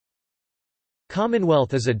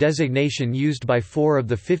Commonwealth is a designation used by 4 of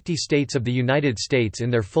the 50 states of the United States in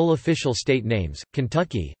their full official state names: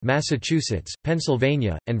 Kentucky, Massachusetts,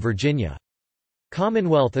 Pennsylvania, and Virginia.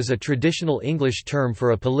 Commonwealth is a traditional English term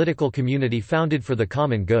for a political community founded for the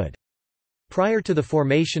common good. Prior to the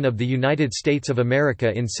formation of the United States of America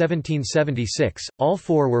in 1776, all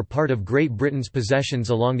 4 were part of Great Britain's possessions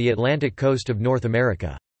along the Atlantic coast of North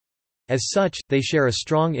America. As such, they share a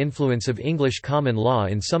strong influence of English common law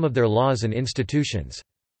in some of their laws and institutions.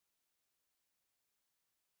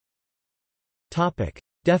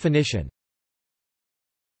 Definition.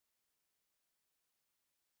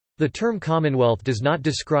 The term Commonwealth does not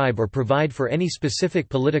describe or provide for any specific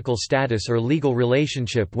political status or legal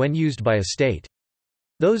relationship when used by a state.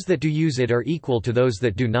 Those that do use it are equal to those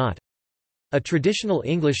that do not. A traditional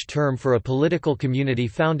English term for a political community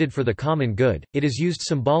founded for the common good, it is used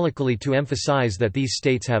symbolically to emphasize that these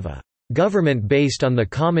states have a government based on the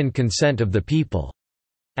common consent of the people,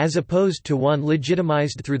 as opposed to one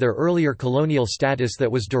legitimized through their earlier colonial status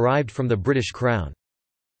that was derived from the British Crown.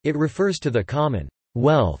 It refers to the common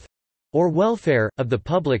wealth or welfare of the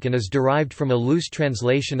public and is derived from a loose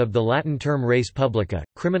translation of the Latin term res publica.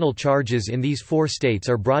 Criminal charges in these 4 states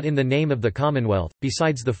are brought in the name of the Commonwealth.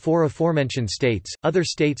 Besides the 4 aforementioned states, other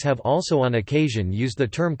states have also on occasion used the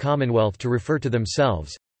term Commonwealth to refer to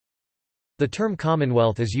themselves. The term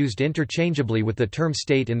Commonwealth is used interchangeably with the term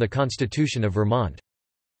state in the Constitution of Vermont.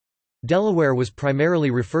 Delaware was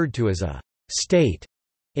primarily referred to as a state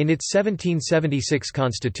in its 1776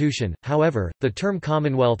 constitution. However, the term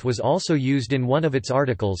Commonwealth was also used in one of its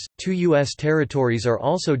articles. 2 U.S. territories are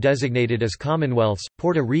also designated as Commonwealths: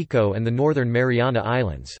 Puerto Rico and the Northern Mariana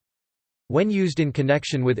Islands. When used in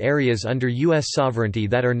connection with areas under U.S. sovereignty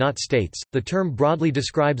that are not states, the term broadly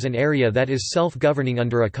describes an area that is self-governing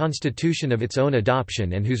under a constitution of its own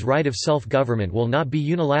adoption and whose right of self-government will not be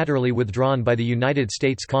unilaterally withdrawn by the United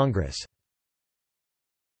States Congress.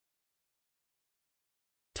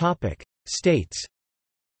 States.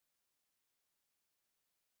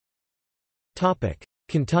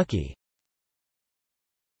 Kentucky.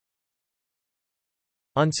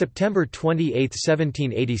 On September 28,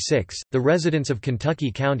 1786, the residents of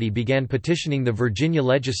Kentucky County began petitioning the Virginia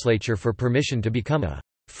legislature for permission to become a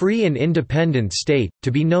free and independent state, to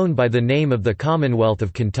be known by the name of the Commonwealth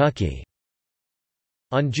of Kentucky.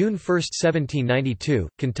 On June 1, 1792,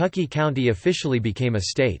 Kentucky County officially became a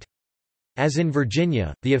state. As in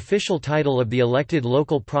Virginia, the official title of the elected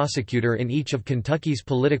local prosecutor in each of Kentucky's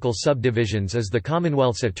political subdivisions is the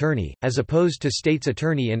Commonwealth's attorney, as opposed to state's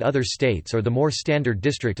attorney in other states or the more standard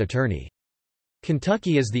district attorney.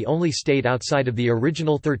 Kentucky is the only state outside of the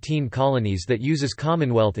original 13 colonies that uses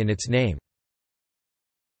Commonwealth in its name.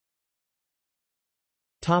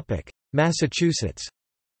 Massachusetts.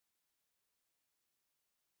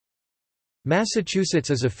 Massachusetts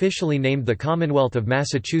is officially named the Commonwealth of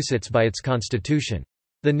Massachusetts by its constitution.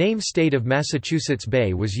 The name State of Massachusetts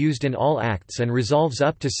Bay was used in all acts and resolves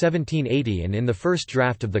up to 1780 and in the first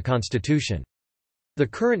draft of the Constitution. The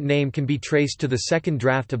current name can be traced to the second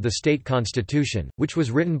draft of the state constitution, which was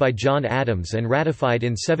written by John Adams and ratified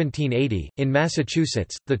in 1780. In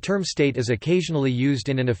Massachusetts, the term state is occasionally used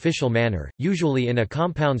in an official manner, usually in a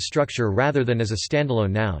compound structure rather than as a standalone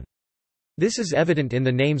noun. This is evident in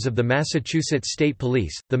the names of the Massachusetts State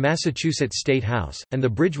Police, the Massachusetts State House, and the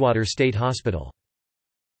Bridgewater State Hospital.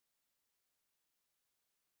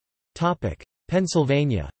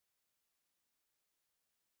 Pennsylvania.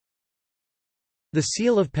 The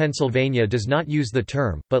seal of Pennsylvania does not use the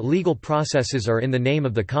term, but legal processes are in the name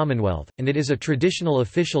of the Commonwealth, and it is a traditional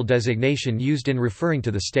official designation used in referring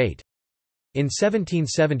to the state. In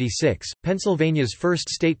 1776, Pennsylvania's first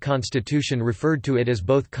state constitution referred to it as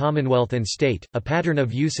both Commonwealth and state, a pattern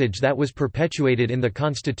of usage that was perpetuated in the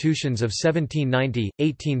constitutions of 1790,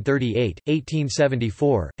 1838,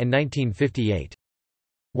 1874, and 1958.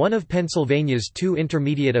 One of Pennsylvania's 2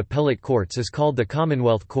 intermediate appellate courts is called the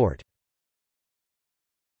Commonwealth Court.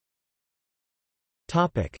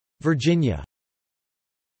 Virginia.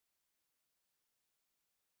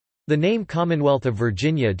 The name Commonwealth of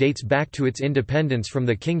Virginia dates back to its independence from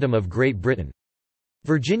the Kingdom of Great Britain.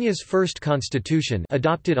 Virginia's first constitution,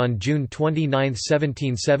 adopted on June 29,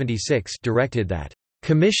 1776, directed that,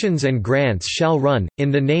 "Commissions and grants shall run,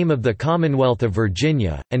 in the name of the Commonwealth of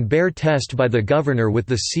Virginia, and bear test by the Governor with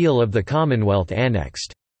the seal of the Commonwealth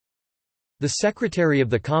annexed." The Secretary of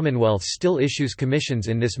the Commonwealth still issues commissions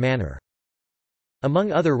in this manner.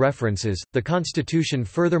 Among other references, the Constitution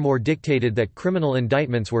furthermore dictated that criminal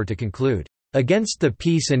indictments were to conclude, "against the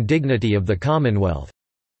peace and dignity of the Commonwealth."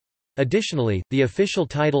 Additionally, the official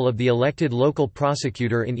title of the elected local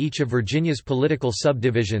prosecutor in each of Virginia's political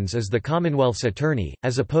subdivisions is the Commonwealth's Attorney,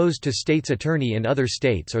 as opposed to state's attorney in other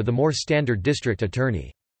states or the more standard district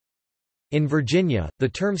attorney. In Virginia, the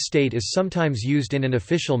term state is sometimes used in an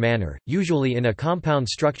official manner, usually in a compound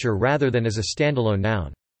structure rather than as a standalone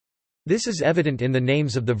noun. This is evident in the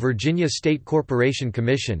names of the Virginia State Corporation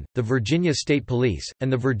Commission, the Virginia State Police,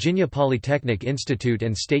 and the Virginia Polytechnic Institute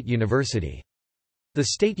and State University. The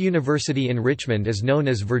State University in Richmond is known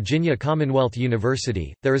as Virginia Commonwealth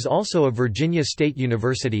University. There is also a Virginia State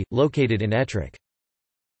University, located in Ettrick.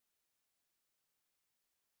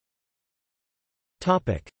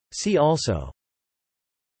 See also: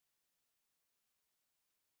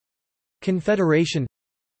 Confederation,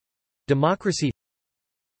 Democracy,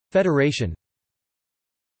 Federation.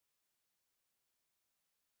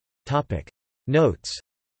 Notes.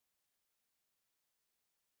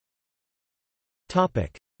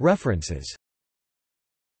 References